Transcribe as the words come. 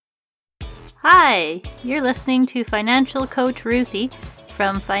Hi, you're listening to Financial Coach Ruthie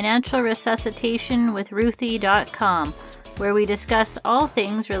from financialresuscitationwithruthie.com, where we discuss all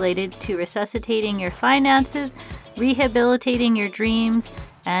things related to resuscitating your finances, rehabilitating your dreams,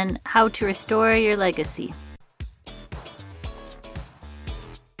 and how to restore your legacy.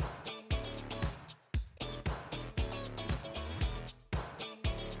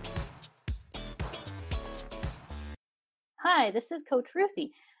 Hi, this is Coach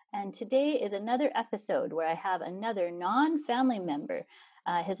Ruthie, and today is another episode where I have another non-family member.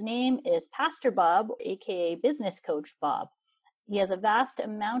 His name is Pastor Bob, aka Business Coach Bob. He has a vast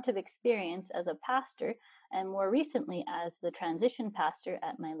amount of experience as a pastor and more recently as the transition pastor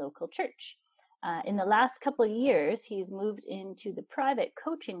at my local church. In the last couple of years, he's moved into the private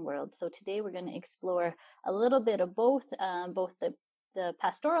coaching world. So today we're going to explore a little bit of both the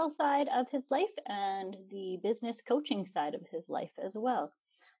pastoral side of his life and the business coaching side of his life as well.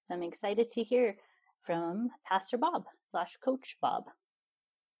 So I'm excited to hear from Pastor Bob / Coach Bob.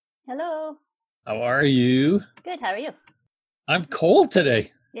 Hello. How are you? Good. How are you? I'm cold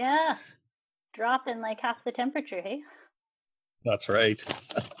today. Yeah. Dropping like half the temperature, hey? That's right.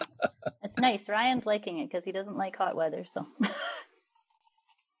 It's nice. Ryan's liking it because he doesn't like hot weather. So.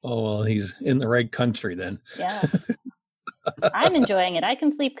 Oh, well, he's in the right country then. Yeah. I'm enjoying it. I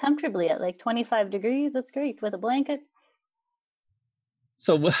can sleep comfortably at like 25 degrees. That's great with a blanket.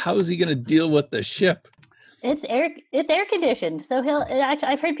 So how is he going to deal with the ship? It's air conditioned. So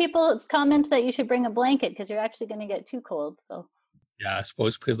I've heard people's comments that you should bring a blanket because you're actually going to get too cold. So. Yeah, I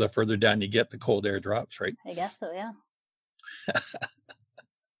suppose because the further down you get, the cold air drops, right? I guess so, yeah.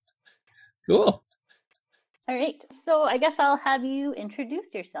 Cool. All right. So I guess I'll have you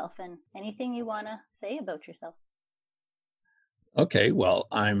introduce yourself and anything you want to say about yourself. Okay. Well,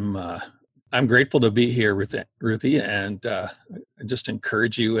 I'm grateful to be here with Ruthie, and I just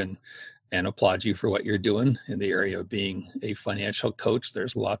encourage you and applaud you for what you're doing in the area of being a financial coach.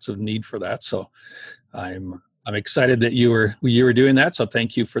 There's lots of need for that. So I'm excited that you were doing that. So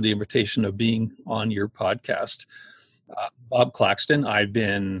thank you for the invitation of being on your podcast. Bob Claxton. I've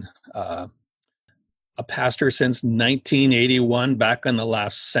been a pastor since 1981, back in the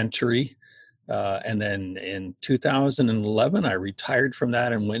last century. And then in 2011, I retired from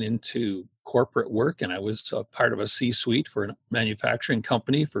that and went into corporate work. And I was a part of a C-suite for a manufacturing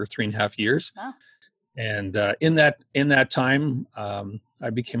company for 3.5 years. Wow. And in that time, I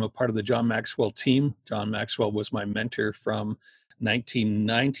became a part of the John Maxwell team. John Maxwell was my mentor from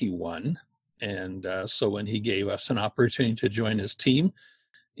 1991. And so when he gave us an opportunity to join his team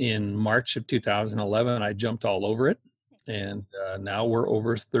in March of 2011, I jumped all over it. And now we're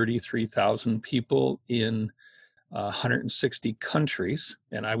over 33,000 people in 160 countries.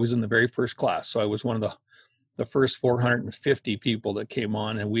 And I was in the very first class. So I was one of the first 450 people that came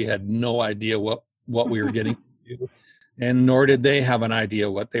on, and we had no idea what we were getting into, and nor did they have an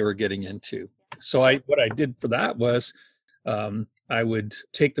idea what they were getting into. So what I did for that was I would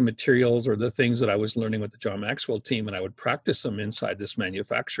take the materials or the things that I was learning with the John Maxwell team, and I would practice them inside this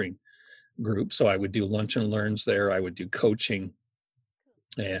manufacturing group. So I would do lunch and learns there. I would do coaching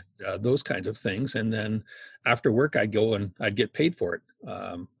and those kinds of things. And then after work, I'd go and I'd get paid for it.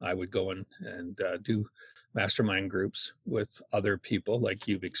 I would go and do mastermind groups with other people like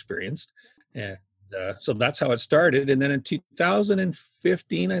you've experienced. And so that's how it started. And then in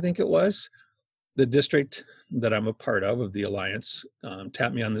 2015, I think it was, the district that I'm a part of the Alliance,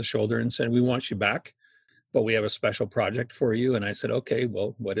 tapped me on the shoulder and said, "We want you back, but we have a special project for you." And I said, "Okay,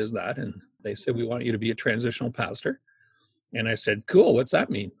 well, what is that?" And they said, "We want you to be a transitional pastor." And I said, "Cool, what's that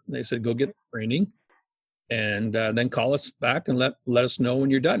mean?" And they said, "Go get the training and then call us back and let us know when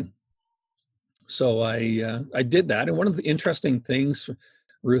you're done." So I did that. And one of the interesting things,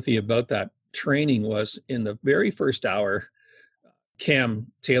 Ruthie, about that training was in the very first hour,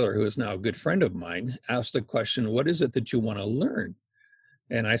 Cam Taylor, who is now a good friend of mine, asked the question, "What is it that you want to learn?"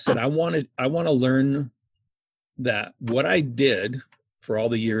 And I said, I want to learn that what I did for all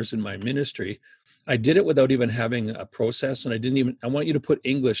the years in my ministry, I did it without even having a process. And I want you to put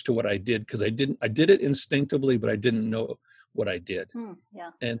English to what I did, because I did it instinctively, but I didn't know what I did. Yeah.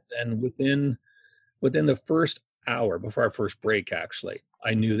 And within the first hour, before our first break, actually,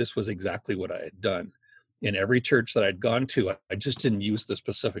 I knew this was exactly what I had done. In every church that I'd gone to, I just didn't use the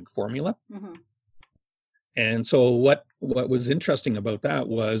specific formula. Mm-hmm. And so what was interesting about that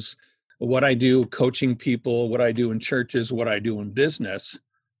was what I do coaching people, what I do in churches, what I do in business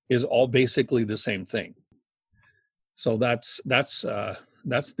is all basically the same thing. So that's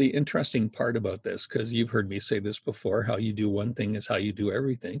the interesting part about this, because you've heard me say this before, how you do one thing is how you do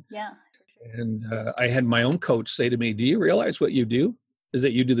everything. Yeah. And I had my own coach say to me, "Do you realize what you do? is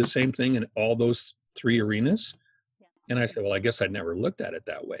that you do the same thing in all those three arenas. Yeah. And I said, well, I guess I'd never looked at it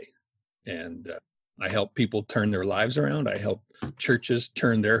that way. And I help people turn their lives around. I help churches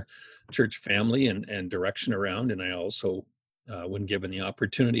turn their church family and direction around. And I also, when given the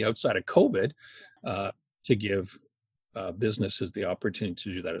opportunity outside of COVID, to give businesses the opportunity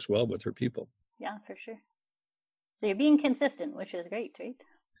to do that as well with their people. Yeah, for sure. So you're being consistent, which is great, right?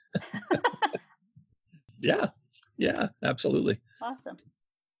 Yeah, absolutely. Awesome.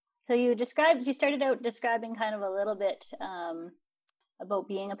 So you started out describing kind of a little bit about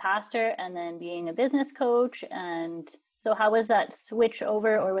being a pastor and then being a business coach. And so how was that switch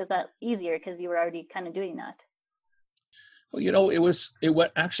over, or was that easier because you were already kind of doing that? Well,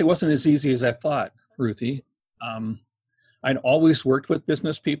 it actually wasn't as easy as I thought, Ruthie. I'd always worked with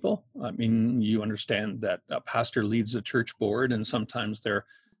business people. I mean, you understand that a pastor leads a church board, and sometimes there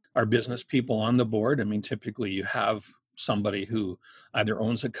are business people on the board. I mean, typically you have somebody who either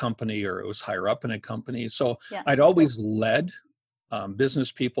owns a company or was higher up in a company. So yeah. I'd always led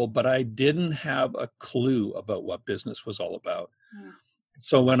business people, but I didn't have a clue about what business was all about. Yeah.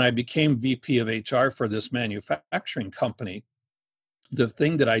 So when I became VP of HR for this manufacturing company, the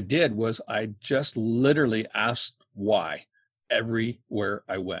thing that I did was I just literally asked why everywhere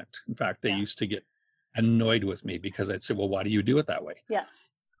I went. In fact, they used to get annoyed with me because I'd say, well, why do you do it that way? Yeah.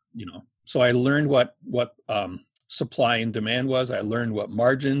 So I learned what supply and demand was. I learned what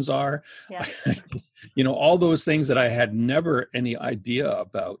margins are. Yeah. All those things that I had never any idea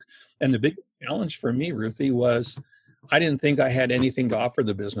about. And the big challenge for me, Ruthie, was I didn't think I had anything to offer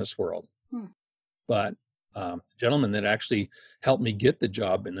the business world. But gentleman that actually helped me get the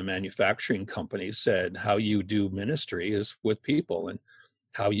job in the manufacturing company said, how you do ministry is with people, and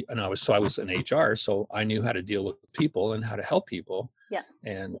I was in HR, so I knew how to deal with people and how to help people. Yeah.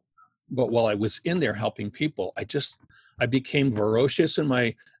 But while I was in there helping people, I became ferocious in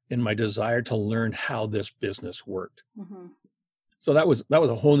my desire to learn how this business worked. Mm-hmm. So that was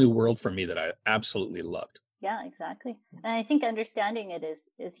a whole new world for me that I absolutely loved. Yeah, exactly. And I think understanding it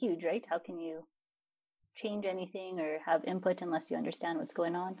is huge, right? How can you change anything or have input unless you understand what's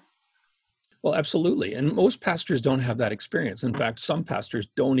going on? Well, absolutely. And most pastors don't have that experience. In fact, some pastors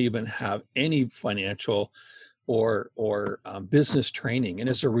don't even have any financial or business training. And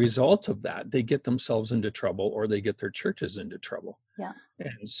as a result of that, they get themselves into trouble, or they get their churches into trouble. Yeah.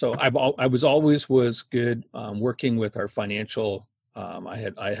 And so I was always good working with our financial. I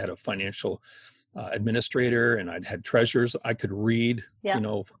had a financial administrator, and I'd had treasurers. I could read,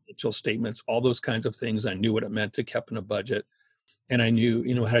 financial statements, all those kinds of things. I knew what it meant to keep in a budget, and I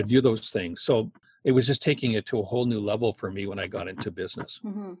knew, how to do those things. So it was just taking it to a whole new level for me when I got into business.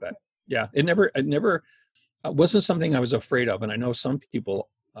 Mm-hmm. But yeah, it never wasn't something I was afraid of. And I know some people,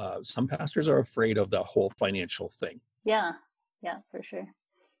 some pastors are afraid of the whole financial thing. Yeah, for sure.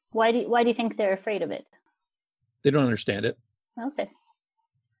 Why do you think they're afraid of it? They don't understand it. Okay.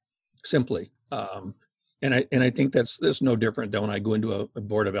 Simply. And I think that's no different than when I go into a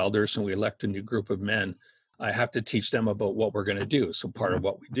board of elders and we elect a new group of men. I have to teach them about what we're going to do. So part of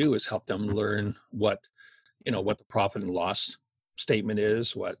what we do is help them learn what the profit and loss statement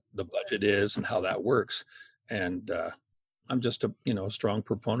is, what the budget is, and how that works. And I'm just a strong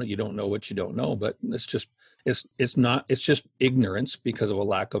proponent. You don't know what you don't know, but it's just ignorance because of a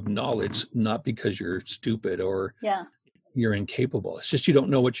lack of knowledge, not because you're stupid or you're incapable. It's just you don't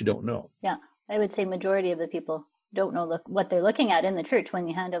know what you don't know. Yeah, I would say majority of the people don't know what they're looking at in the church when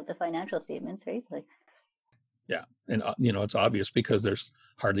you hand out the financial statements, right? Yeah, and it's obvious because there's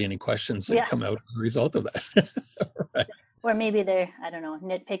hardly any questions that come out as a result of that. Right. Or maybe they're, I don't know,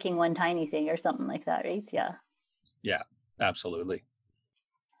 nitpicking one tiny thing or something like that, right? Yeah. Yeah, absolutely.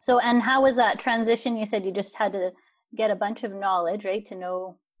 So, and how was that transition? You said you just had to get a bunch of knowledge, right, to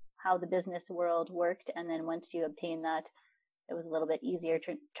know how the business world worked. And then once you obtained that, it was a little bit easier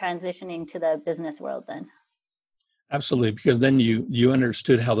transitioning to the business world then. Absolutely, because then you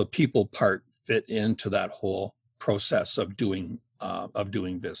understood how the people part fit into that whole process of doing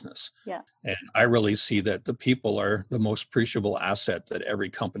business. Yeah. And I really see that the people are the most appreciable asset that every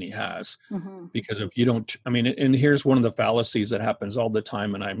company has. Mm-hmm. Because if you don't, and here's one of the fallacies that happens all the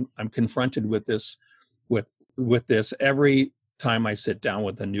time, and I'm confronted with this with this every time I sit down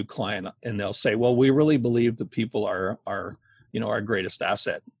with a new client, and they'll say, well, we really believe the people are our greatest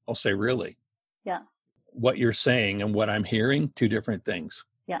asset. I'll say, really? Yeah. What you're saying and what I'm hearing, two different things.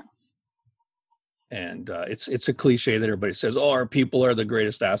 Yeah. And it's a cliche that everybody says, oh, our people are the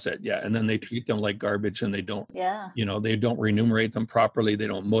greatest asset. Yeah. And then they treat them like garbage, and they don't, they don't remunerate them properly. They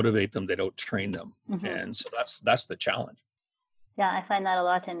don't motivate them. They don't train them. Mm-hmm. And so that's the challenge. Yeah. I find that a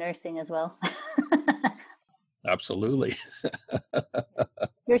lot in nursing as well. Absolutely.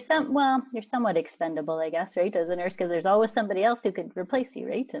 You're somewhat expendable, I guess, right, as a nurse, because there's always somebody else who could replace you,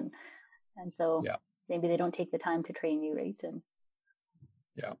 right? And so Yeah. maybe they don't take the time to train you, right? And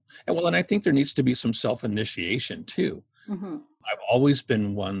Yeah. And I think there needs to be some self-initiation too. mm-hmm. I've always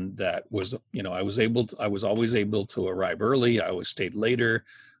been one that was, I was always able to arrive early. I always stayed later.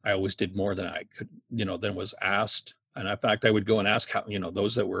 I always did more than I could, than was asked. And in fact, I would go and ask how,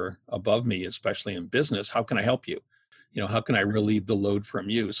 those that were above me, especially in business, how can I help you? How can I relieve the load from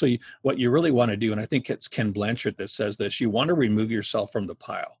you? So what you really want to do, and I think it's Ken Blanchard that says this, you want to remove yourself from the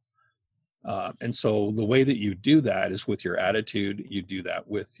pile. And so the way that you do that is with your attitude. You do that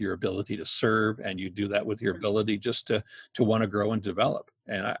with your ability to serve, and you do that with your ability just to want to grow and develop.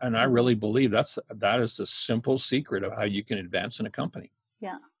 And I really believe that is the simple secret of how you can advance in a company.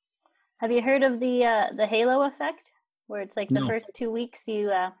 Yeah. Have you heard of the halo effect, where it's like the first 2 weeks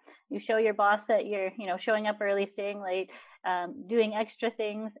you show your boss that you're showing up early, staying late, doing extra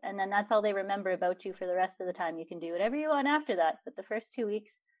things, and then that's all they remember about you for the rest of the time. You can do whatever you want after that, but the first 2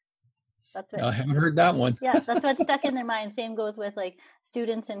 weeks. That's what I haven't heard that one. Yeah, that's what's stuck in their mind. Same goes with like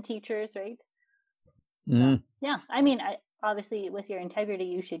students and teachers, right? Mm. Yeah, I mean, obviously with your integrity,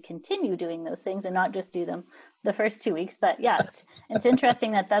 you should continue doing those things and not just do them the first 2 weeks. But yeah, it's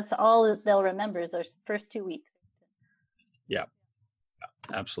interesting that that's all they'll remember is those first 2 weeks. Yeah,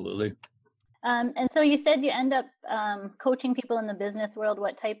 absolutely. And so you said you end up coaching people in the business world.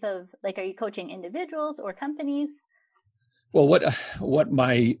 What type of, are you coaching individuals or companies? Well, what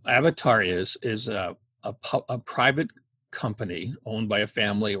my avatar is a private company owned by a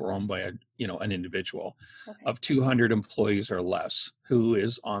family or owned by an individual of 200 employees or less, who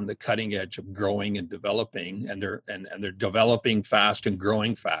is on the cutting edge of growing and developing, and they're developing fast and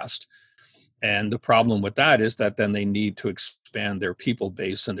growing fast. And the problem with that is that then they need to expand their people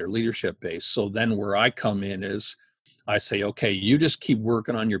base and their leadership base. So then where I come in is I say, okay, you just keep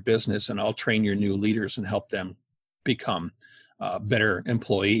working on your business and I'll train your new leaders and help them become better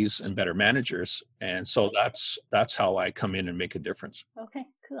employees and better managers. And so that's how I come in and make a difference. Okay,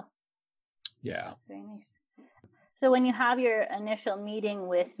 cool. Yeah. That's very nice. So when you have your initial meeting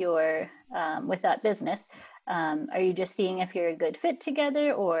with with that business, are you just seeing if you're a good fit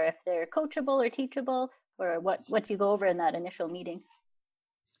together, or if they're coachable or teachable, or what do you go over in that initial meeting?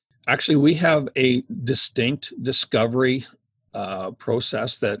 Actually, we have a distinct discovery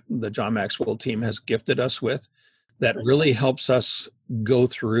process that the John Maxwell team has gifted us with that really helps us go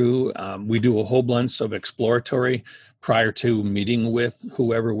through. We do a whole bunch of exploratory prior to meeting with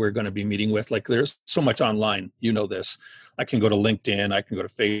whoever we're going to be meeting with. Like there's so much online, this. I can go to LinkedIn, I can go to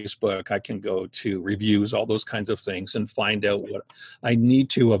Facebook, I can go to reviews, all those kinds of things, and find out what I need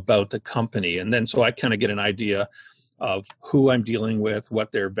to about the company. And then so I kind of get an idea of who I'm dealing with,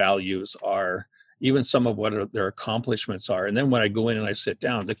 what their values are, even some of what their accomplishments are. And then when I go in and I sit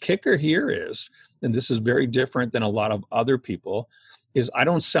down, the kicker here is, and this is very different than a lot of other people, is I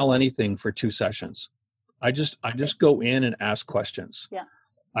don't sell anything for 2 sessions. I just go in and ask questions. Yeah.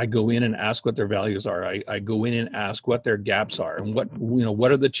 I go in and ask what their values are. I go in and ask what their gaps are and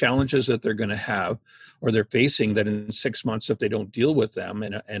what are the challenges that they're going to have or they're facing that in 6 months, if they don't deal with them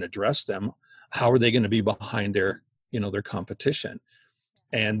and address them, how are they going to be behind their competition?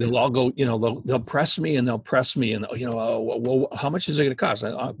 And they'll all go, they'll press me and well, how much is it going to cost?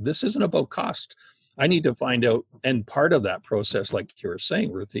 This isn't about cost. I need to find out. And part of that process, like you were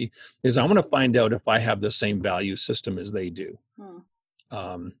saying, Ruthie, is I want to find out if I have the same value system as they do.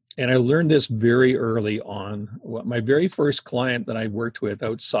 And I learned this very early on. My very first client that I worked with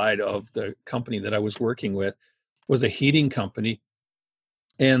outside of the company that I was working with was a heating company.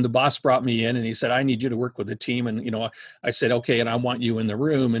 And the boss brought me in and he said, I need you to work with the team. And, I said, okay, and I want you in the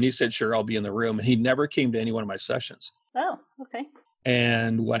room. And he said, sure, I'll be in the room. And he never came to any one of my sessions. Oh, okay.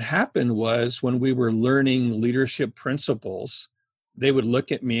 And what happened was when we were learning leadership principles, they would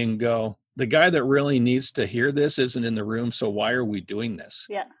look at me and go, the guy that really needs to hear this isn't in the room. So why are we doing this?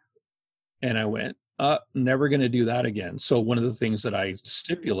 Yeah. And I went, never going to do that again. So one of the things that I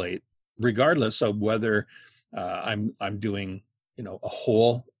stipulate, regardless of whether I'm doing a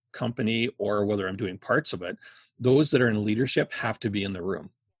whole company or whether I'm doing parts of it, those that are in leadership have to be in the room.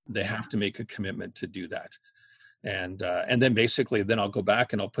 They have to make a commitment to do that. And then basically, then I'll go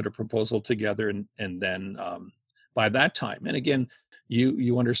back and I'll put a proposal together. And then by that time, and again,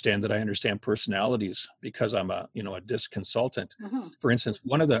 you understand that I understand personalities because I'm a DISC consultant. Mm-hmm. For instance,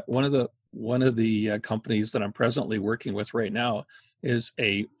 one of the companies that I'm presently working with right now is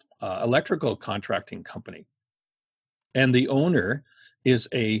a electrical contracting company. And the owner is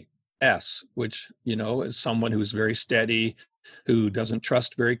a S, which, is someone who's very steady, who doesn't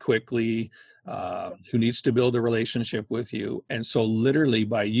trust very quickly, who needs to build a relationship with you. And so literally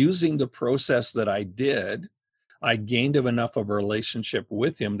by using the process that I did, I gained enough of a relationship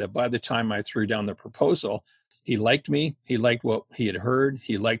with him that by the time I threw down the proposal, he liked me. He liked what he had heard.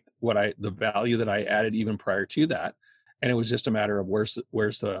 He liked the value that I added even prior to that. And it was just a matter of where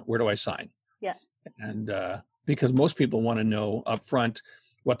do I sign? Yeah. And because most people want to know upfront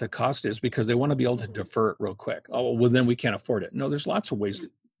what the cost is because they want to be able to defer it real quick. Oh, well, then we can't afford it. No, there's lots of ways,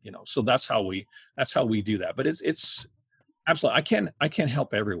 so that's how we do that. But it's absolutely, I can't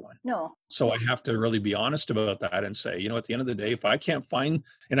help everyone. No. So I have to really be honest about that and say, at the end of the day, if I can't find,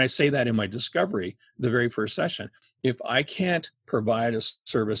 and I say that in my discovery, the very first session, if I can't provide a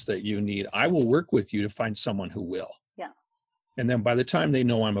service that you need, I will work with you to find someone who will. Yeah. And then by the time they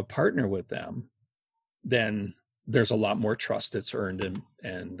know I'm a partner with them, then there's a lot more trust that's earned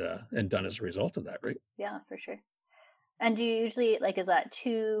and done as a result of that, right? Yeah, for sure. And do you usually, is that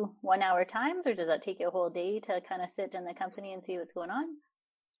 2 1-hour times, or does that take you a whole day to kind of sit in the company and see what's going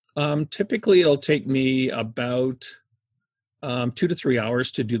on? Typically, it'll take me about 2 to 3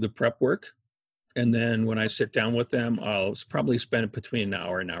 hours to do the prep work. And then when I sit down with them, I'll probably spend between an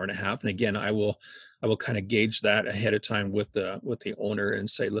hour and a half. And again, I will kind of gauge that ahead of time with the owner and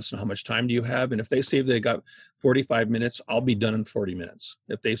say, listen, how much time do you have? And if they say they got 45 minutes, I'll be done in 40 minutes.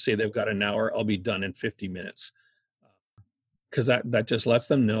 If they say they've got an hour, I'll be done in 50 minutes. Because that just lets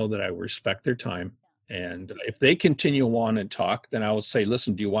them know that I respect their time. And if they continue on and talk, then I will say,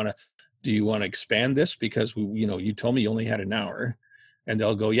 listen, do you want to expand this? Because you told me you only had an hour. And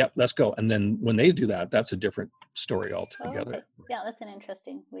they'll go, yep, let's go. And then when they do that, that's a different story altogether. Oh, okay. Yeah, that's an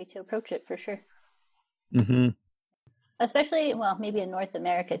interesting way to approach it for sure. Mm-hmm. Especially, well, maybe in North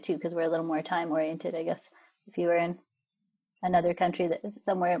America too, because we're a little more time oriented, I guess. If you were in another country that is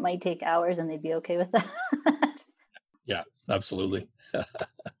somewhere, it might take hours and they'd be okay with that. Yeah, absolutely.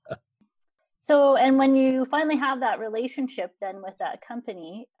 So, and when you finally have that relationship then with that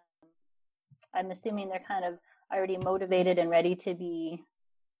company, I'm assuming they're kind of already motivated and ready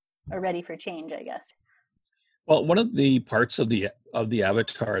ready for change, I guess. Well, one of the parts of the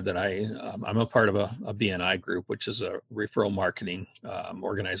avatar that I'm a part of a BNI group, which is a referral marketing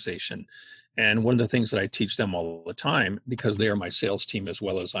organization. And one of the things that I teach them all the time, because they are my sales team as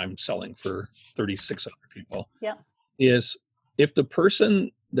well as I'm selling for 36 other people, yeah, is if the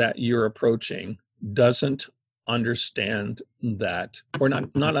person that you're approaching doesn't understand that, or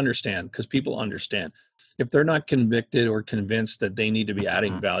not understand, because people understand, if they're not convicted or convinced that they need to be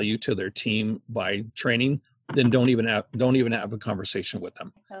adding value to their team by training, then don't even have a conversation with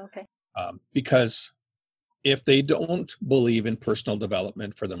them. Okay. Because if they don't believe in personal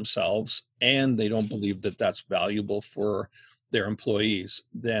development for themselves and they don't believe that that's valuable for their employees,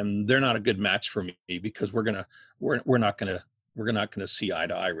 then they're not a good match for me, because we're not gonna see eye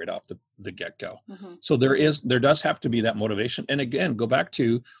to eye right off the get-go. Mm-hmm. So there does have to be that motivation. And again, go back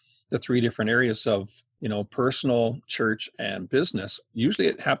to the 3 different areas of personal, church, and business. Usually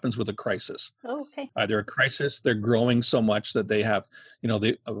it happens with a crisis. Oh, okay. Either a crisis, they're growing so much that they have,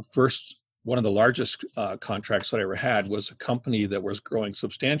 one of the largest contracts that I ever had was a company that was growing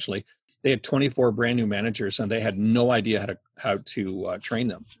substantially. They had 24 brand new managers and they had no idea how to train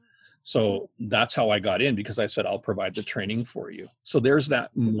them. So that's how I got in, because I said, I'll provide the training for you. So there's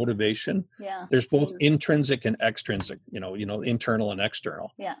that motivation. Yeah. There's both intrinsic and extrinsic, internal and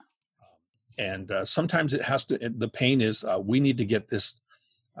external. Yeah. And sometimes the pain is we need to get this,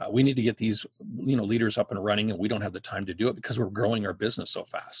 we need to get these, leaders up and running, and we don't have the time to do it because we're growing our business so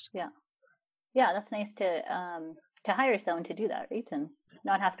fast. Yeah. Yeah. That's nice to hire someone to do that, right? And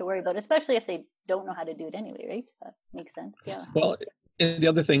not have to worry about it, especially if they don't know how to do it anyway, right? That makes sense. Yeah. Well, and the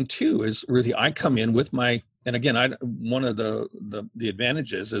other thing too is, Ruthie, I come in with and again, one of the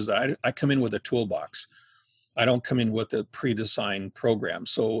advantages is I come in with a toolbox. I don't come in with a pre-designed program.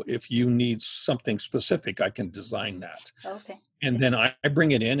 So if you need something specific, I can design that. Okay. And then I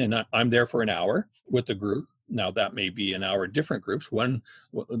bring it in, and I'm there for an hour with the group. Now that may be an hour, different groups.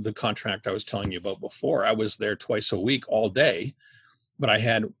 The contract I was telling you about before, I was there twice a week, all day, but I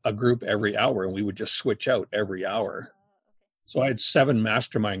had a group every hour, and we would just switch out every hour. So I had 7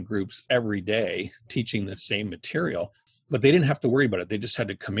 mastermind groups every day teaching the same material, but they didn't have to worry about it. They just had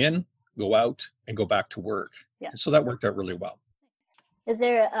to come in, go out, and go back to work. Yeah. And so that worked out really well. Is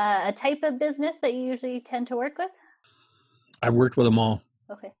there a type of business that you usually tend to work with? I've worked with them all.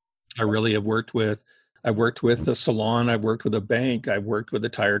 Okay. I really have worked with a salon. I've worked with a bank. I've worked with a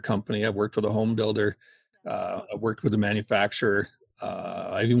tire company. I've worked with a home builder. I've worked with a manufacturer.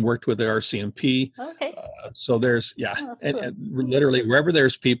 I've even worked with the RCMP. Okay. So there's, Oh, and literally wherever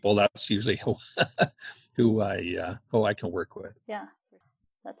there's people, that's usually who I can work with. Yeah,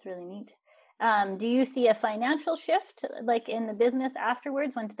 that's really neat. Do you see a financial shift like in the business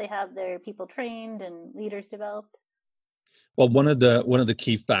afterwards once they have their people trained and leaders developed? Well, one of the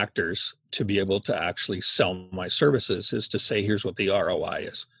key factors to be able to actually sell my services is to say, here's what the ROI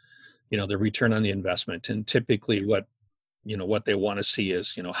is, the return on the investment. And typically what they want to see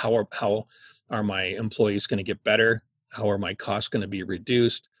is, how are my employees going to get better? How are my costs going to be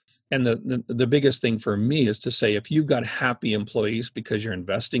reduced? And the biggest thing for me is to say, if you've got happy employees because you're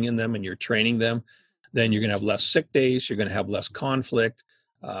investing in them and you're training them, then you're going to have less sick days, you're going to have less conflict,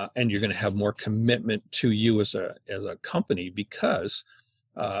 and you're going to have more commitment to you as a company. Because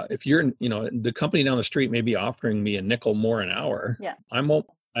if you're, the company down the street may be offering me a nickel more an hour, yeah,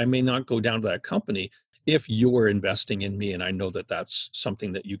 I may not go down to that company if you're investing in me and I know that that's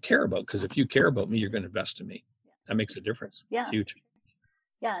something that you care about. Because if you care about me, you're going to invest in me. That makes a difference. Yeah. Huge.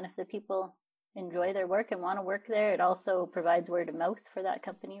 Yeah, and if the people enjoy their work and want to work there, it also provides word of mouth for that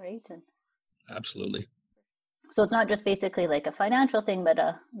company, right? And absolutely. So it's not just basically like a financial thing, but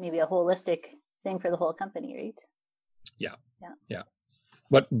maybe a holistic thing for the whole company, right? Yeah.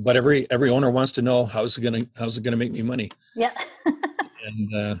 But every owner wants to know how's it gonna make me money. Yeah.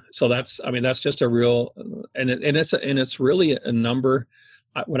 And so that's just a real, and it's really a number.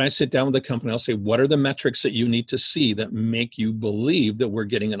 When I sit down with the company, I'll say, what are the metrics that you need to see that make you believe that we're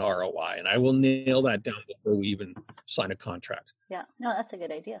getting an ROI? And I will nail that down before we even sign a contract. Yeah, no, that's a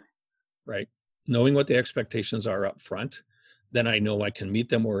good idea. Right. Knowing what the expectations are up front, then I know I can meet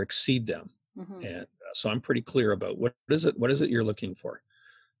them or exceed them. Mm-hmm. And so I'm pretty clear about what is it you're looking for?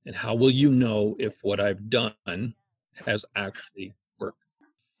 And how will you know if what I've done has actually worked?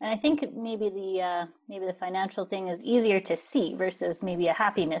 And I think maybe the financial thing is easier to see versus maybe a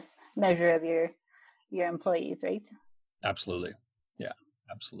happiness measure of your employees, right? Absolutely. Yeah,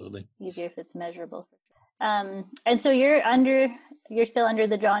 absolutely. Easier if it's measurable. And so you're still under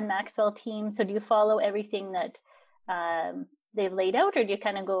the John Maxwell team. So do you follow everything that they've laid out, or do you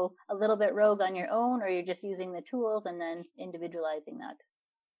kind of go a little bit rogue on your own, or you're just using the tools and then individualizing that?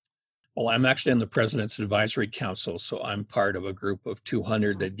 Well, I'm actually on the President's Advisory Council, so I'm part of a group of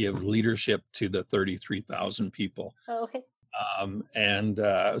 200 that give leadership to the 33,000 people. Oh, okay.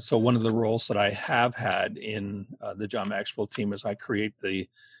 So one of the roles that I have had in the John Maxwell team is I create the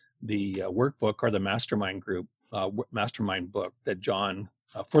workbook or the mastermind group, mastermind book that John,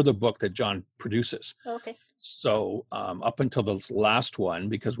 for the book that John produces. Oh, okay. So up until the last one,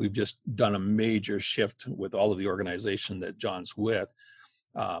 because we've just done a major shift with all of the organization that John's with,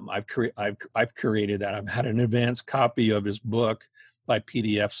 I've created that. I've had an advanced copy of his book by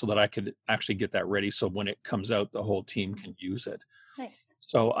PDF so that I could actually get that ready. So when it comes out, the whole team can use it. Nice.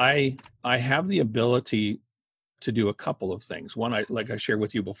 So I have the ability to do a couple of things. One, like I shared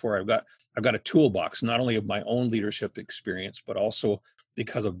with you before, I've got a toolbox, not only of my own leadership experience, but also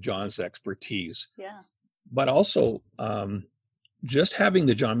because of John's expertise. Yeah. But also, just having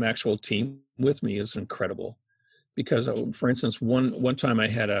the John Maxwell team with me is incredible. Because, for instance, one time I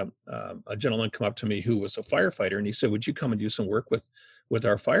had a gentleman come up to me who was a firefighter, and he said, "Would you come and do some work with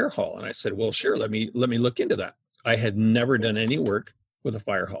our fire hall?" And I said, "Well, sure. Let me look into that." I had never done any work with a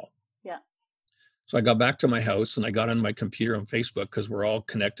fire hall. Yeah. So I got back to my house and I got on my computer on Facebook, because we're all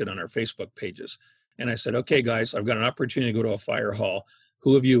connected on our Facebook pages. And I said, "Okay, guys, I've got an opportunity to go to a fire hall.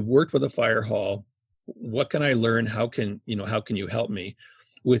 Who of you have worked with a fire hall? What can I learn? How can you help me?"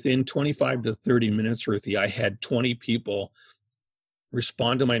 Within 25 to 30 minutes, Ruthie, I had 20 people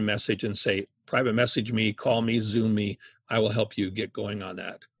respond to my message and say, "Private message me, call me, Zoom me. I will help you get going on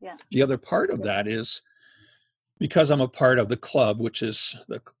that." Yeah. The other part of that is, because I'm a part of the club, which is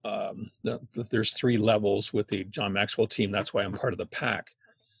there's 3 levels with the John Maxwell team. That's why I'm part of the pack.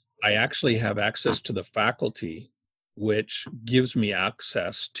 I actually have access to the faculty, which gives me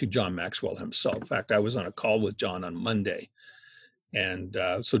access to John Maxwell himself. In fact, I was on a call with John on Monday. And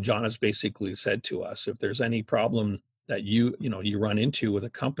so John has basically said to us, if there's any problem that you run into with a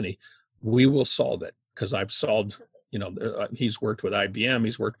company, we will solve it. Because I've solved, he's worked with IBM,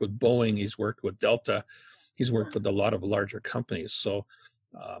 he's worked with Boeing, he's worked with Delta, he's worked with a lot of larger companies. So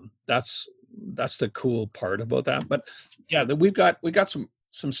that's the cool part about that. But yeah, we've got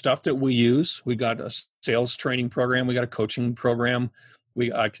some stuff that we use. We got a sales training program, we got a coaching program.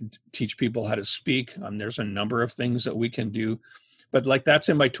 I can teach people how to speak. There's a number of things that we can do. But like, that's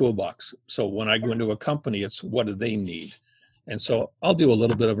in my toolbox. So when I go into a company, it's what do they need? And so I'll do a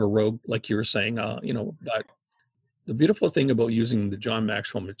little bit of a rogue, like you were saying, but the beautiful thing about using the John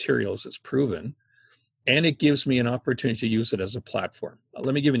Maxwell materials, it's proven, and it gives me an opportunity to use it as a platform.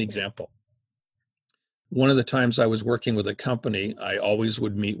 Let me give you an example. one of the times I was working with a company, I always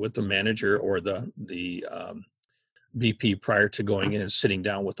would meet with the manager or the VP prior to going in and sitting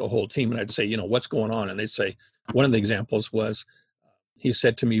down with the whole team. And I'd say, what's going on? And they'd say, one of the examples was, he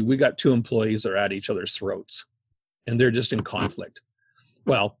said to me, we got 2 employees that are at each other's throats and they're just in conflict.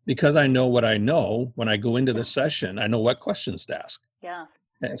 Well, because I know what I know, when I go into the session, I know what questions to ask. Yeah.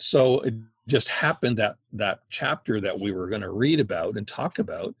 And so it just happened that that chapter that we were going to read about and talk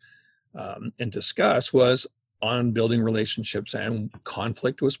about and discuss was on building relationships, and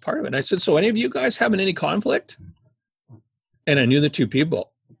conflict was part of it. And I said, so any of you guys having any conflict? And I knew the 2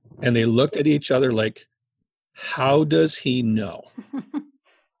 people, and they looked at each other like, how does he know?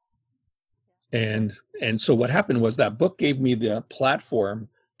 And so what happened was that book gave me the platform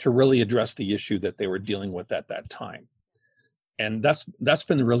to really address the issue that they were dealing with at that time. And that's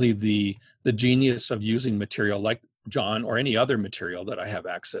been really the genius of using material like John or any other material that I have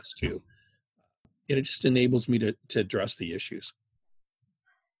access to. It just enables me to address the issues.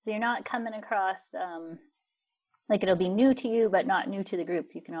 So you're not coming across like it'll be new to you, but not new to the group.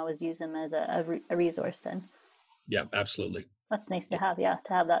 You can always use them as a resource then. Yeah, absolutely. That's nice to have. Yeah,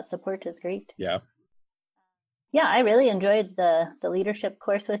 to have that support is great. Yeah. Yeah, I really enjoyed the leadership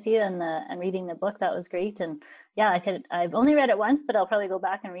course with you and reading the book. That was great. And yeah, I've only read it once, but I'll probably go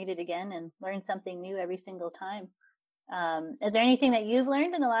back and read it again and learn something new every single time. Is there anything that you've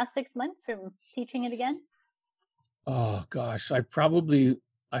learned in the last 6 months from teaching it again? Oh gosh, I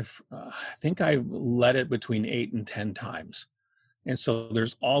think I've led it between 8 and 10 times. And so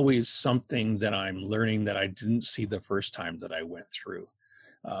there's always something that I'm learning that I didn't see the first time that I went through.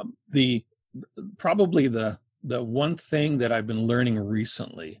 Probably the one thing that I've been learning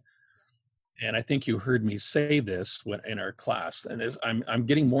recently, and I think you heard me say this in our class, and I'm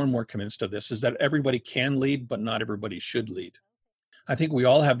getting more and more convinced of this, is that everybody can lead, but not everybody should lead. I think we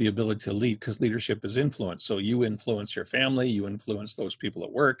all have the ability to lead because leadership is influence. So you influence your family, you influence those people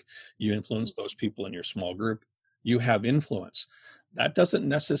at work, you influence those people in your small group. You have influence. That doesn't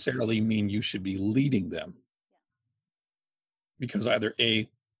necessarily mean you should be leading them. Because either A,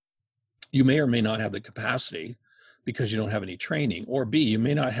 you may or may not have the capacity because you don't have any training, or B, you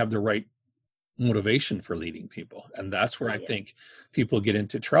may not have the right motivation for leading people. And that's where I think people get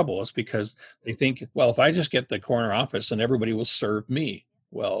into trouble, is because they think, well, if I just get the corner office and everybody will serve me.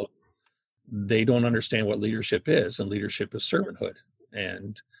 Well, they don't understand what leadership is, and leadership is servanthood.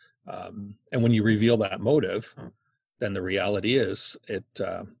 And when you reveal that motive, then the reality is it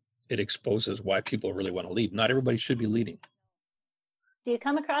exposes why people really want to lead. Not everybody should be leading. Do you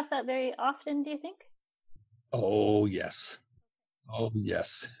come across that very often, do you think? Oh, yes. Oh,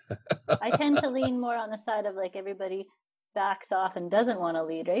 yes. I tend to lean more on the side of like everybody backs off and doesn't want to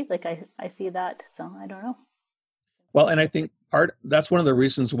lead, right? Like I see that, so I don't know. Well, and I think that's one of the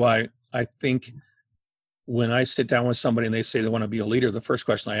reasons why I think when I sit down with somebody and they say they want to be a leader, the first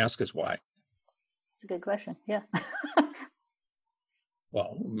question I ask is why? It's a good question. Yeah.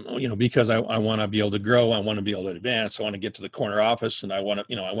 Well, because I want to be able to grow. I want to be able to advance. I want to get to the corner office, and I want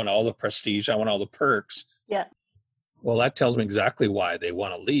all the prestige. I want all the perks. Yeah. Well, that tells me exactly why they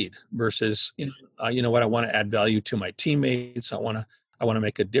want to lead versus, what, I want to add value to my teammates. I want to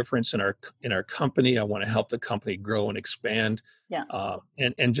make a difference in our company. I want to help the company grow and expand. Yeah.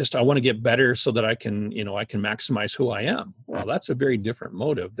 And just, I want to get better so that I can maximize who I am. Well, that's a very different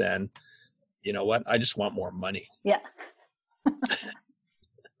motive than, I just want more money. Yeah.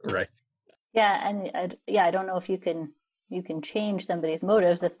 Right. Yeah. And I don't know if you can change somebody's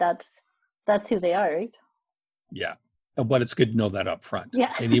motives if that's who they are, right? Yeah. But it's good to know that up front.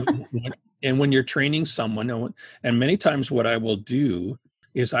 Yeah. And when you're training someone, and many times what I will do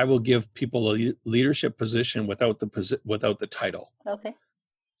is I will give people a leadership position without the title. Okay.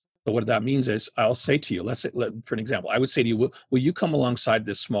 So what that means is I'll say to you, for an example, I would say to you, will you come alongside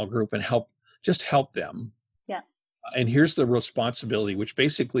this small group and help them? Yeah. And here's the responsibility, which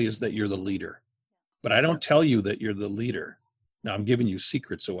basically is that you're the leader. But I don't tell you that you're the leader. Now I'm giving you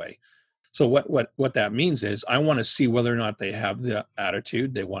secrets away. So what that means is I want to see whether or not they have the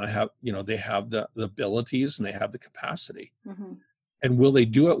attitude, they want to have, they have the abilities and they have the capacity. Mm-hmm. And will they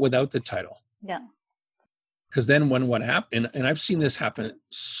do it without the title? Yeah. Because then what happened, and I've seen this happen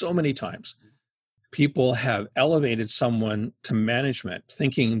so many times, people have elevated someone to management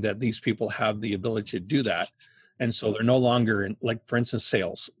thinking that these people have the ability to do that. And so they're no longer in, like, for instance,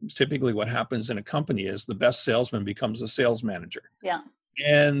 sales. Typically what happens in a company is the best salesman becomes a sales manager. Yeah.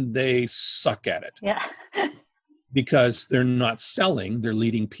 And they suck at it. Yeah. Because they're not selling, they're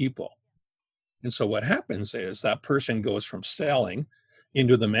leading people. And so what happens is that person goes from selling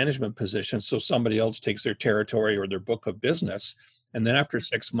into the management position. So somebody else takes their territory or their book of business. And then after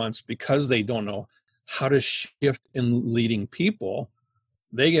 6 months, because they don't know how to shift in leading people,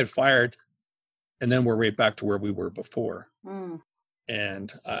 they get fired, and then we're right back to where we were before.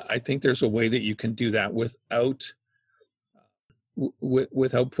 And I think there's a way that you can do that without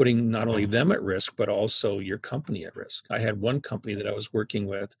putting not only them at risk, but also your company at risk. I had one company that I was working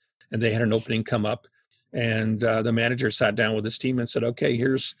with, and they had an opening come up, and the manager sat down with his team and said, okay,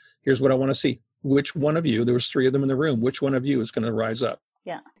 here's what I want to see. Which one of you, there was 3 of them in the room, which one of you is going to rise up?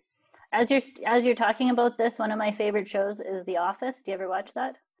 Yeah. As you're talking about this, one of my favorite shows is The Office. Do you ever watch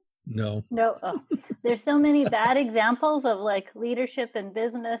that? No. Oh, there's so many bad examples of like leadership and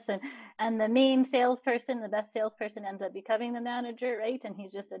business, and the main salesperson, the best salesperson, ends up becoming the manager, right? And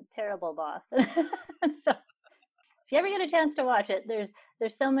he's just a terrible boss. So if you ever get a chance to watch it, there's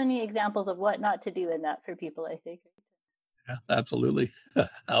so many examples of what not to do in that for people, I think. Yeah, absolutely.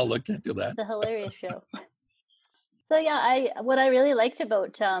 I'll look into that. It's a hilarious show. So yeah, what I really liked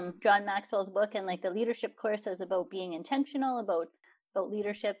about John Maxwell's book and like the leadership course is about being intentional, about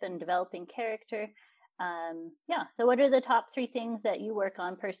leadership and developing character. So what are the top 3 things that you work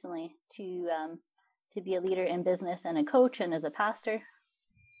on personally to be a leader in business and a coach and as a pastor?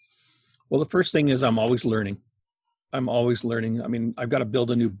 Well, the first thing is I'm always learning. I mean, I've got to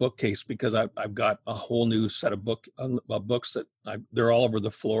build a new bookcase because I've got a whole new set of books that they're all over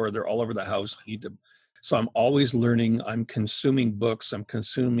the floor. They're all over the house. So I'm always learning. I'm consuming books. I'm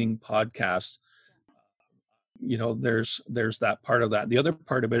consuming podcasts. There's that part of that. The other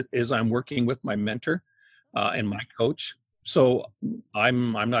part of it is I'm working with my mentor and my coach. So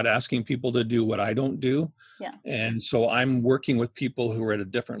I'm not asking people to do what I don't do. Yeah. And so I'm working with people who are at a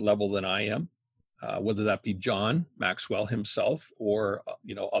different level than I am, whether that be John Maxwell himself or,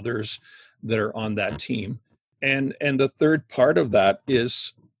 others that are on that team. And the third part of that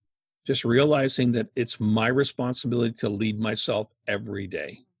is just realizing that it's my responsibility to lead myself every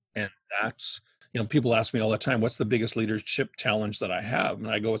day. And that's, people ask me all the time, what's the biggest leadership challenge that I have? And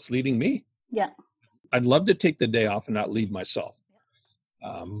I go, it's leading me. Yeah. I'd love to take the day off and not lead myself.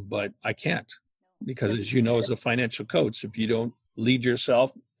 But I can't, because as you know, as a financial coach, if you don't lead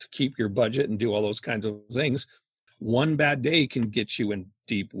yourself to keep your budget and do all those kinds of things, one bad day can get you in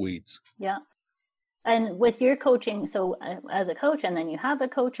deep weeds. Yeah. And with your coaching, so as a coach, and then you have a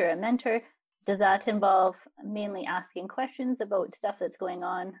coach or a mentor, does that involve mainly asking questions about stuff that's going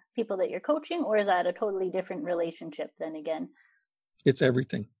on, people that you're coaching, or is that a totally different relationship then again? It's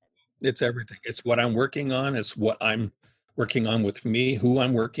everything. It's everything. It's what I'm working on. It's what I'm working on with me, who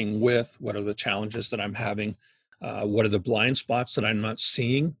I'm working with, what are the challenges that I'm having, what are the blind spots that I'm not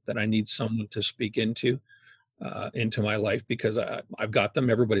seeing that I need someone to speak into my life, because I've got them.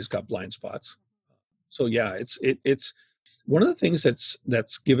 Everybody's got blind spots. So yeah, it's one of the things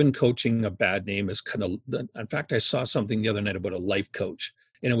that's given coaching a bad name is kind of, in fact, I saw something the other night about a life coach,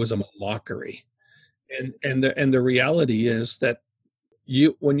 and it was a mockery. And the reality is that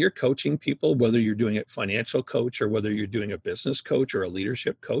when you're coaching people, whether you're doing a financial coach or whether you're doing a business coach or a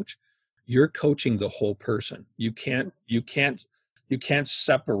leadership coach, you're coaching the whole person. You can't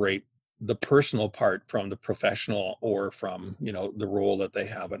separate the personal part from the professional or from, the role that they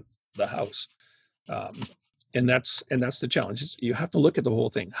have in the house. And that's the challenge. You have to look at the whole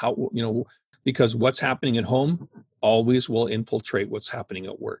thing. How, because what's happening at home always will infiltrate what's happening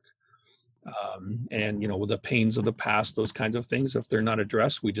at work. And with the pains of the past, those kinds of things, if they're not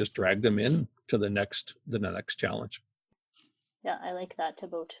addressed, we just drag them in to the next challenge. Yeah, I like that, to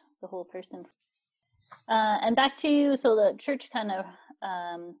boat the whole person. And back to, so the church kind of,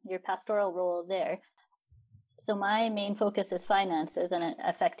 your pastoral role there. So my main focus is finances and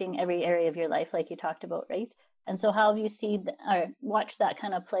affecting every area of your life, like you talked about, right? And so how have you seen or watched that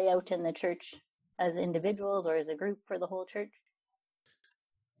kind of play out in the church as individuals or as a group for the whole church?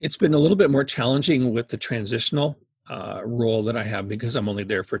 It's been a little bit more challenging with the transitional role that I have, because I'm only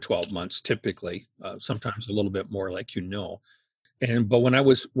there for 12 months, typically, sometimes a little bit more, like but when I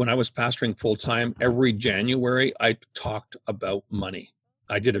was pastoring full time, every January I talked about money.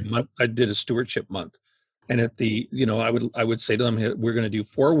 I did a stewardship month. And at the, I would say to them, hey, we're going to do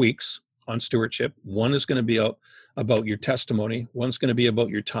 4 weeks on stewardship. One is going to be about your testimony. One's going to be about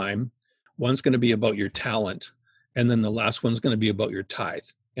your time. One's going to be about your talent. And then the last one's going to be about your tithe.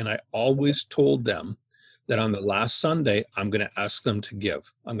 And I always told them that on the last Sunday, I'm going to ask them to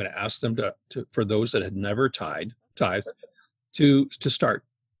give. I'm going to ask them to for those that had never tithe to start.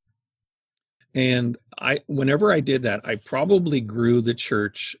 And whenever I did that, I probably grew the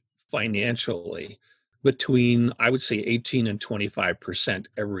church financially between, I would say, 18 and 25%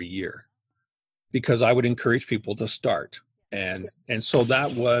 every year, because I would encourage people to start. And so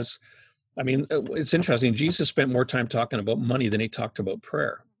that was, it's interesting. Jesus spent more time talking about money than he talked about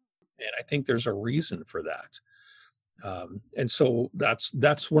prayer. And I think there's a reason for that. And so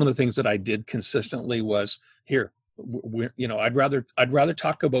that's one of the things that I did consistently was here. I'd rather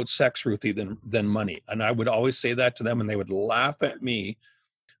talk about sex, Ruthie, than money. And I would always say that to them, and they would laugh at me.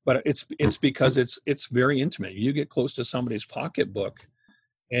 But it's because it's very intimate. You get close to somebody's pocketbook,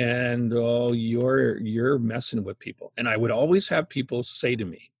 and you're messing with people. And I would always have people say to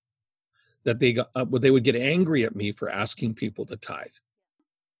me that they would get angry at me for asking people to tithe.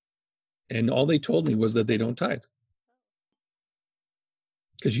 And all they told me was that they don't tithe.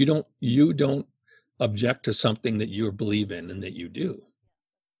 Because you don't object to something that you believe in and that you do.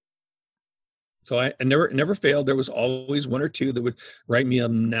 So I never failed. There was always one or two that would write me a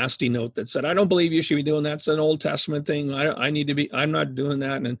nasty note that said, "I don't believe you should be doing that. It's an Old Testament thing. I'm not doing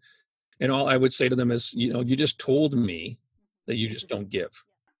that." And all I would say to them is, you just told me that you just don't give.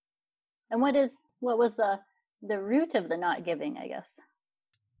 And what was the root of the not giving, I guess?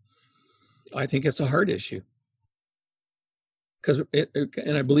 I think it's a heart issue.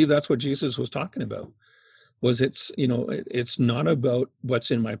 And I believe that's what Jesus was talking about. It's not about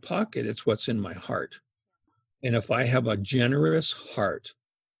what's in my pocket, it's what's in my heart. And if I have a generous heart,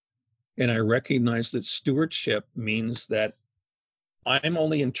 and I recognize that stewardship means that I'm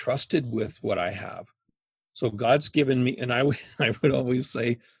only entrusted with what I have. So God's given me, and I would always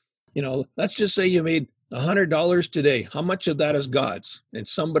say, let's just say you made $100 today. How much of that is God's? And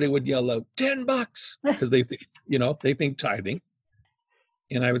somebody would yell out, $10, because they think tithing.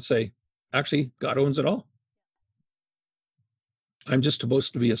 And I would say, actually, God owns it all. I'm just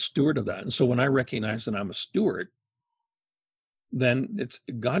supposed to be a steward of that. And so when I recognize that I'm a steward, then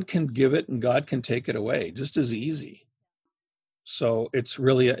God can give it and God can take it away just as easy. So it's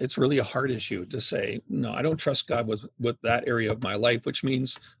really a heart issue to say, no, I don't trust God with that area of my life, which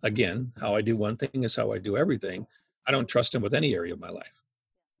means, again, how I do one thing is how I do everything. I don't trust him with any area of my life.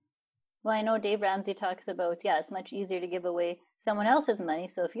 Well, I know Dave Ramsey talks about, it's much easier to give away someone else's money.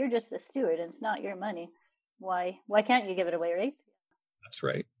 So if you're just the steward and it's not your money, why can't you give it away, right?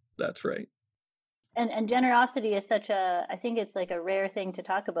 That's right. And generosity is I think it's like a rare thing to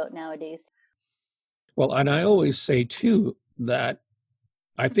talk about nowadays. Well, and I always say too that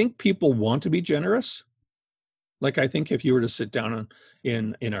I think people want to be generous. Like, I think if you were to sit down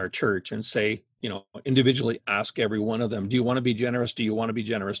in our church and say, individually ask every one of them, do you want to be generous? Do you want to be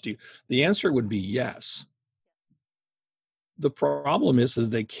generous? The answer would be yes. The problem is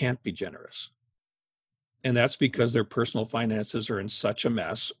they can't be generous. And that's because their personal finances are in such a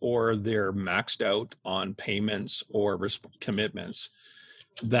mess, or they're maxed out on payments or commitments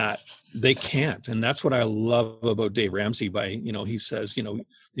that they can't. And that's what I love about Dave Ramsey. He says,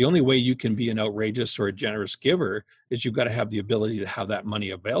 the only way you can be an outrageous or a generous giver is you've got to have the ability to have that money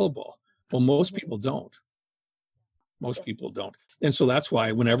available. Well, most people don't. And so that's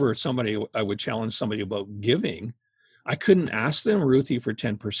why whenever I would challenge somebody about giving, I couldn't ask them, Ruthie, for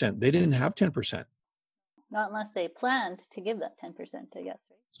 10%. They didn't have 10%. Not unless they planned to give that 10%, I guess.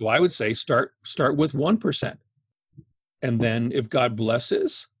 Right? So I would say start with 1%. And then if God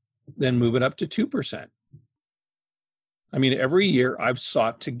blesses, then move it up to 2%. I mean, every year I've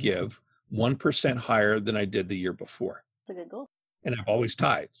sought to give 1% higher than I did the year before. That's a good goal. And I've always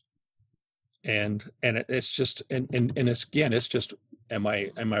tithed. And it's just, and it's just, am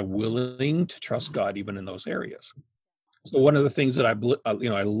I willing to trust God even in those areas? So one of the things that I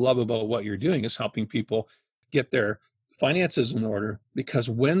love about what you're doing is helping people get their finances in order, because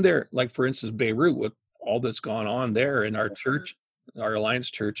when they're, like, for instance, Beirut, with all that's gone on there in our church, our Alliance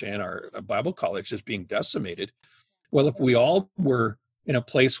Church and our Bible college is being decimated. Well, if we all were in a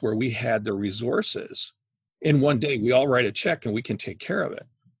place where we had the resources, in one day we all write a check and we can take care of it.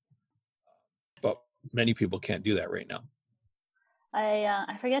 But many people can't do that right now.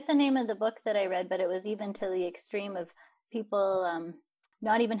 I forget the name of the book that I read, but it was even to the extreme of people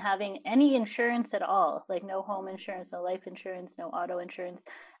not even having any insurance at all, like no home insurance, no life insurance, no auto insurance.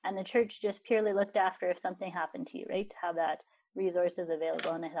 And the church just purely looked after if something happened to you, right? To have that resources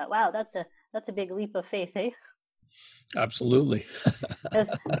available. And I thought, wow, that's a big leap of faith, eh? Absolutely.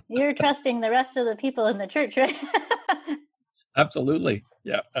 Because you're trusting the rest of the people in the church, right? Absolutely.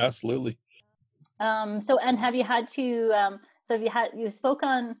 Yeah, absolutely. And have you had to, you spoke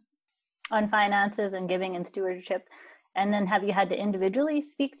on finances and giving and stewardship, and then have you had to individually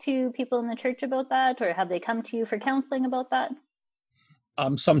speak to people in the church about that, or have they come to you for counseling about that?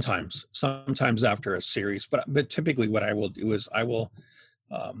 Sometimes after a series, but typically what I will do is I will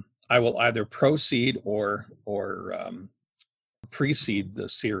either proceed or precede the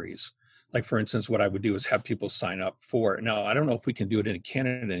series. Like, for instance, what I would do is have people sign up for. Now, I don't know if we can do it in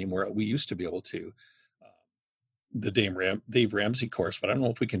Canada anymore. We used to be able to. the Dave Ramsey course, but I don't know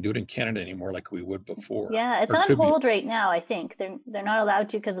if we can do it in Canada anymore like we would before. Yeah, it's on hold right now, I think. They're not allowed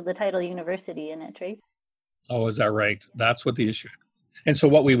to because of the title university in it, right? Oh, is that right? That's what the issue is. And so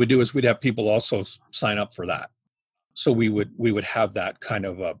what we would do is we'd have people also sign up for that. So we would have that kind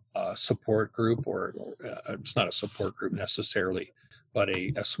of a support group, or it's not a support group necessarily, but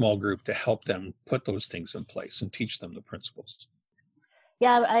a small group to help them put those things in place and teach them the principles.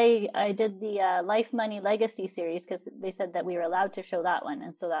 Yeah, I did the Life, Money, Legacy series because they said that we were allowed to show that one.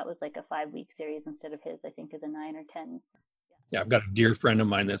 And so that was like a 5-week series instead of his, I think, is a 9 or 10. Yeah, I've got a dear friend of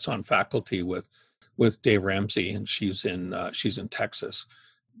mine that's on faculty with Dave Ramsey, and she's in Texas.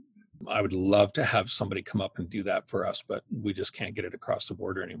 I would love to have somebody come up and do that for us, but we just can't get it across the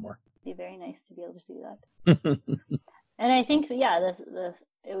border anymore. It'd be very nice to be able to do that. And I think, yeah,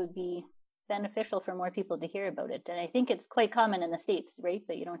 it would be beneficial for more people to hear about it. And I think it's quite common in the States, right?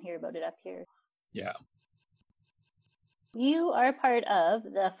 But you don't hear about it up here. Yeah. You are part of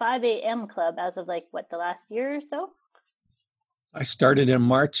the 5 a.m. club as of the last year or so? I started in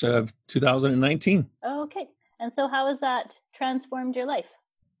March of 2019. Oh, okay. And so how has that transformed your life?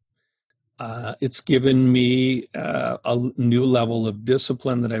 It's given me a new level of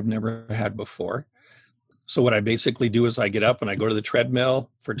discipline that I've never had before. So what I basically do is I get up and I go to the treadmill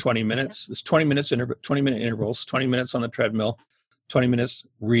for 20 minutes. It's 20-minute intervals, 20 minutes on the treadmill, 20 minutes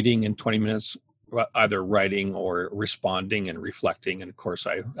reading, and 20 minutes either writing or responding and reflecting. And of course,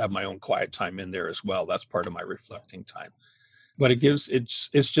 I have my own quiet time in there as well. That's part of my reflecting time. But it's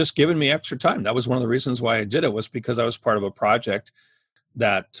just given me extra time. That was one of the reasons why I did it, was because I was part of a project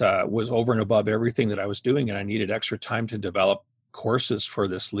that was over and above everything that I was doing, and I needed extra time to develop courses for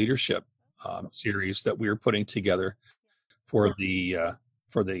this leadership series that we were putting together for the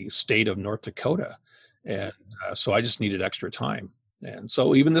state of North Dakota, and so I just needed extra time. And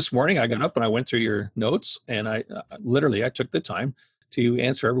so even this morning, I got up and I went through your notes, and I took the time to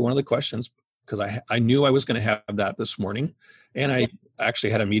answer every one of the questions because I knew I was going to have that this morning, and I actually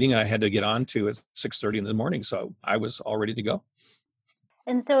had a meeting I had to get on to at 6:30 in the morning, so I was all ready to go.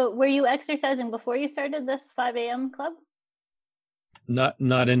 And so were you exercising before you started this 5 a.m. club?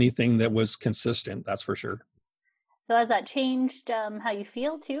 Not anything that was consistent, that's for sure. So has that changed how you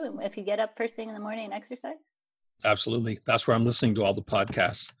feel too, if you get up first thing in the morning and exercise? Absolutely. That's where I'm listening to all the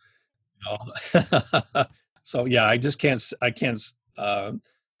podcasts. So yeah, I can't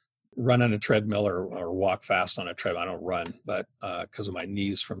run on a treadmill or walk fast on a treadmill. I don't run, but because of my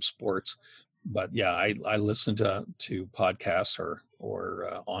knees from sports. But yeah, I listen to podcasts or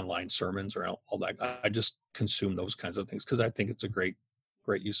online sermons or all that. I just consume those kinds of things because I think it's a great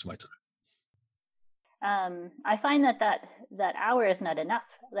use of my time. I find that hour is not enough,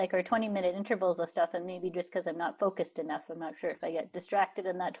 or 20-minute intervals of stuff, and maybe just because I'm not focused enough, I'm not sure if I get distracted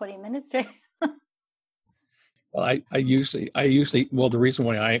in that 20 minutes, right? Well, I usually the reason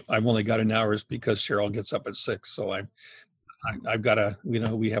why I've only got an hour is because Cheryl gets up at 6, so I've got to,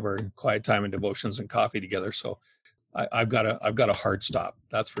 we have our quiet time and devotions and coffee together. So I've got a hard stop.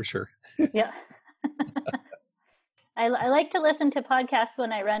 That's for sure. Yeah. I like to listen to podcasts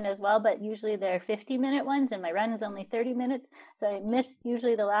when I run as well, but usually they're 50-minute ones and my run is only 30 minutes. So I miss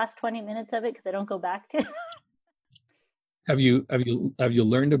usually the last 20 minutes of it because I don't go back to it. Have you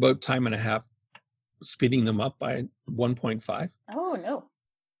learned about time and a half, speeding them up by 1.5? Oh, no.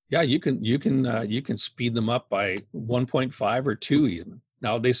 Yeah, you can speed them up by 1.5 or 2 even.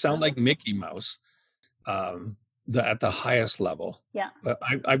 Now they sound like Mickey Mouse, at the highest level. Yeah. But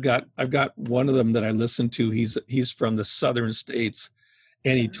I've got one of them that I listen to. He's from the southern states,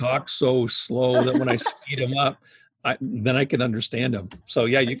 and he talks so slow that when I speed him up, then I can understand him. So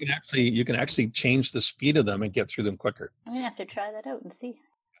yeah, you can actually change the speed of them and get through them quicker. I'm gonna have to try that out and see.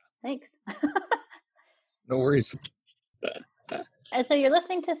 Thanks. No worries. And so you're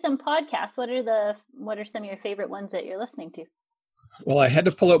listening to some podcasts. What are some of your favorite ones that you're listening to? Well, I had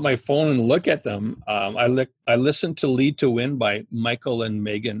to pull out my phone and look at them. I listened to Lead to Win by Michael and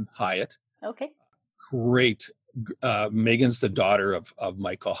Megan Hyatt. Okay. Great. Megan's the daughter of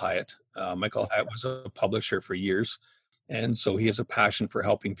Michael Hyatt. Michael Hyatt was a publisher for years, and so he has a passion for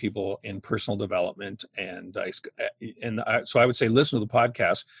helping people in personal development. So I would say listen to the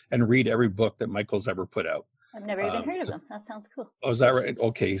podcast and read every book that Michael's ever put out. I've never even heard of him. That sounds cool. Oh, is that right?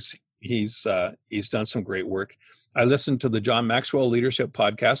 Okay. He's done some great work. I listened to the John Maxwell Leadership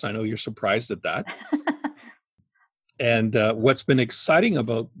Podcast. I know you're surprised at that. And what's been exciting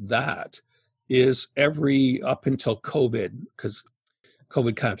about that is up until COVID, because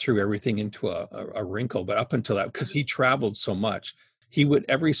COVID kind of threw everything into a wrinkle, but up until that, because he traveled so much, he would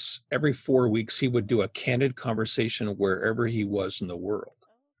every 4 weeks, he would do a candid conversation wherever he was in the world.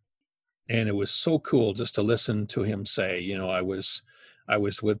 And it was so cool just to listen to him say, I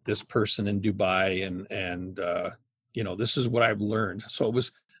was with this person in Dubai, and this is what I've learned. So it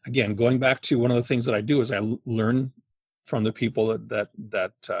was, again, going back to one of the things that I do is I learn from the people that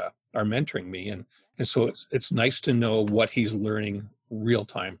are mentoring me, and so it's nice to know what he's learning real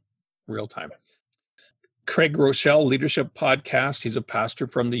time. Craig Rochelle, Leadership Podcast. He's a pastor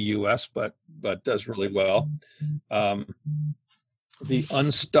from the U.S., but does really well. The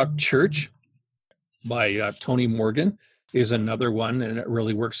Unstuck Church by Tony Morgan is another one, and it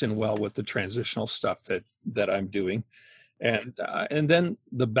really works in well with the transitional stuff that I'm doing. And then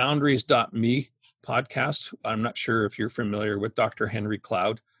the Boundaries.me podcast. I'm not sure if you're familiar with Dr. Henry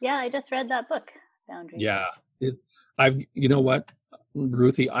Cloud. Yeah, I just read that book, Boundaries. Yeah. You know what,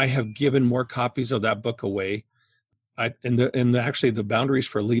 Ruthie, I have given more copies of that book away. Actually the Boundaries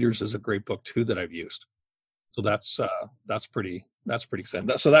for Leaders is a great book too that I've used. So that's pretty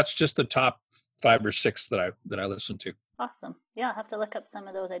exciting. So that's just the top 5 or 6 that I listen to. Awesome. Yeah, I'll have to look up some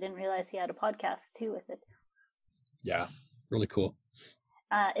of those. I didn't realize he had a podcast too with it. Yeah, really cool.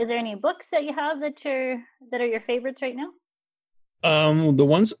 Is there any books that you have that are your favorites right now? The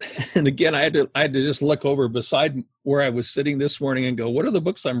ones, and again, I had to just look over beside where I was sitting this morning and go, what are the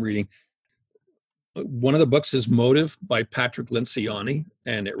books I'm reading? One of the books is Motive by Patrick Lencioni,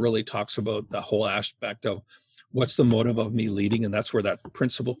 and it really talks about the whole aspect of what's the motive of me leading, and that's where that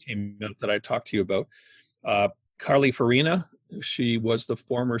principle came out that I talked to you about. Carly Farina, she was the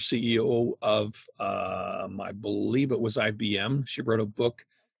former CEO of, I believe it was IBM. She wrote a book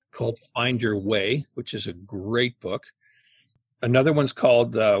called Find Your Way, which is a great book. Another one's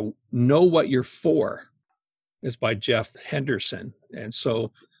called Know What You're For. It's by Jeff Henderson. And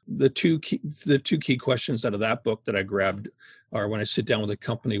so the two key questions out of that book that I grabbed are, when I sit down with a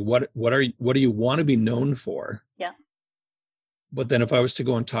company, what do you want to be known for? Yeah. But then if I was to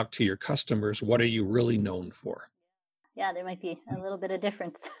go and talk to your customers, what are you really known for? Yeah, there might be a little bit of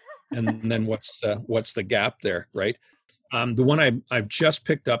difference. And then what's the gap there, right? The one I've just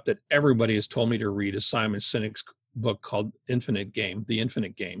picked up that everybody has told me to read is Simon Sinek's book called The Infinite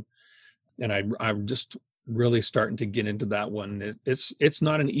Game. And I'm just really starting to get into that one. It's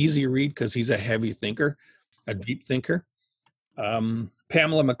not an easy read because he's a heavy thinker, a deep thinker.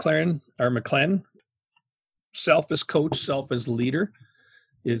 Pamela McLennan, Self as Coach, Self as Leader,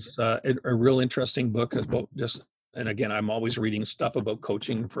 is a real interesting book about just, and again, I'm always reading stuff about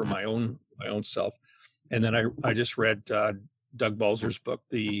coaching for my own self. And then I just read Doug Balzer's book,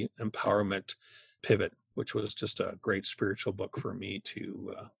 The Empowerment Pivot, which was just a great spiritual book for me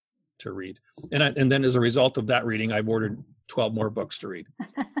to read. And then as a result of that reading, I've ordered 12 more books to read.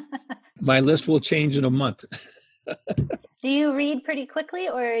 My list will change in a month. Do you read pretty quickly,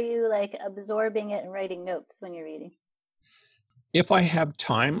 or are you like absorbing it and writing notes when you're reading? If I have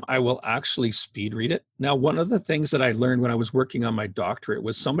time, I will actually speed read it. Now, one of the things that I learned when I was working on my doctorate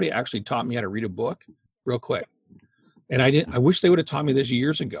was somebody actually taught me how to read a book real quick. And I wish they would have taught me this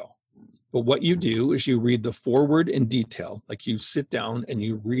years ago. But what you do is you read the foreword in detail. Like, you sit down and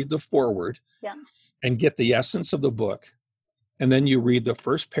you read the foreword, yeah, and get the essence of the book. And then you read the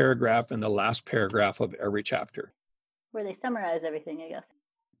first paragraph and the last paragraph of every chapter, where they summarize everything, I guess.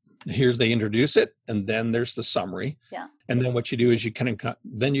 They introduce it, and then there's the summary. Yeah. And then what you do is you can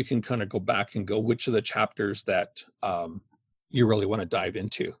kind of go back and go, which of the chapters that you really want to dive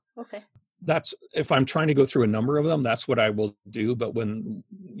into. Okay. That's, if I'm trying to go through a number of them, that's what I will do. But when,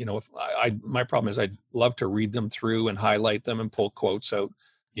 if my problem is I'd love to read them through and highlight them and pull quotes out.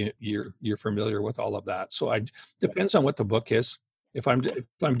 You're familiar with all of that. So depends on what the book is. If I'm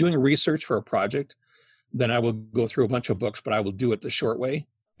doing research for a project, then I will go through a bunch of books, but I will do it the short way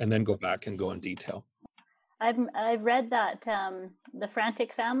and then go back and go in detail. I've read that The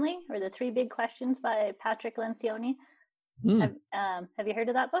Frantic Family, or The Three Big Questions by Patrick Lencioni. Have you heard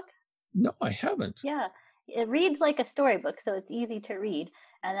of that book? No, I haven't. Yeah, it reads like a storybook, so it's easy to read.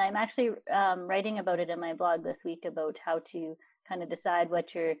 And I'm actually writing about it in my blog this week, about how to kind of decide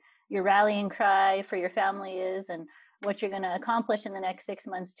what your rallying cry for your family is and what you're going to accomplish in the next 6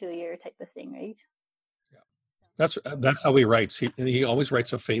 months to a year, type of thing, right? That's how he writes. He always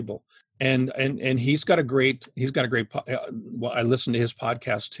writes a fable, and he's got a great. Well, I listen to his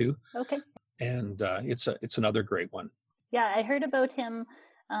podcast too. Okay. And it's another great one. Yeah, I heard about him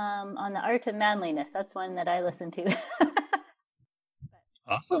on The Art of Manliness. That's one that I listen to.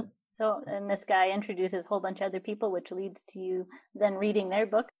 Awesome. So, and this guy introduces a whole bunch of other people, which leads to you then reading their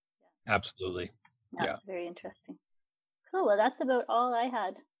book. Absolutely. That's very interesting. Cool. Well, that's about all I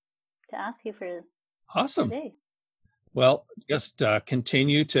had to ask you for. Awesome. Today. Well, just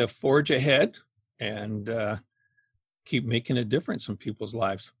continue to forge ahead and keep making a difference in people's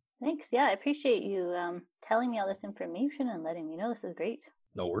lives. Thanks. Yeah, I appreciate you telling me all this information and letting me know. This is great.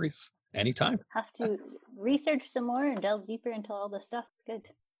 No worries. Anytime. Have to research some more and delve deeper into all this stuff. It's good.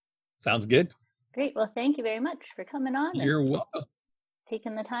 Sounds good. Great. Well, thank you very much for coming on. You're welcome.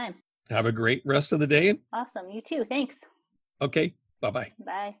 Taking the time. Have a great rest of the day. Awesome. You too. Thanks. Okay. Bye-bye.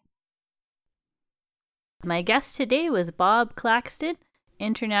 Bye. My guest today was Bob Claxton,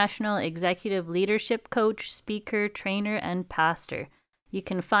 International Executive Leadership Coach, speaker, trainer, and pastor. You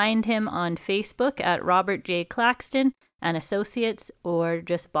can find him on Facebook at Robert J. Claxton and Associates, or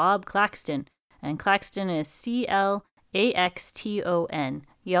just Bob Claxton. And Claxton is Claxton.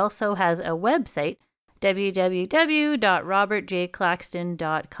 He also has a website,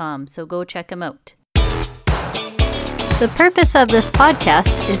 www.robertjclaxton.com. So go check him out. The purpose of this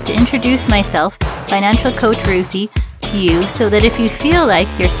podcast is to introduce myself, financial coach Ruthie, to you so that if you feel like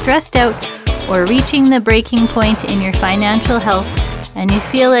you're stressed out or reaching the breaking point in your financial health and you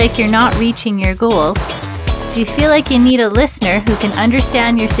feel like you're not reaching your goals, if you feel like you need a listener who can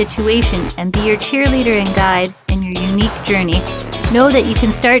understand your situation and be your cheerleader and guide in your unique journey, know that you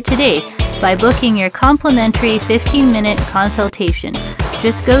can start today by booking your complimentary 15-minute consultation.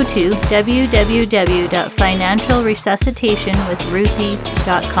 Just go to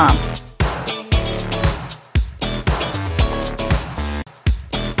www.financialresuscitationwithruthie.com.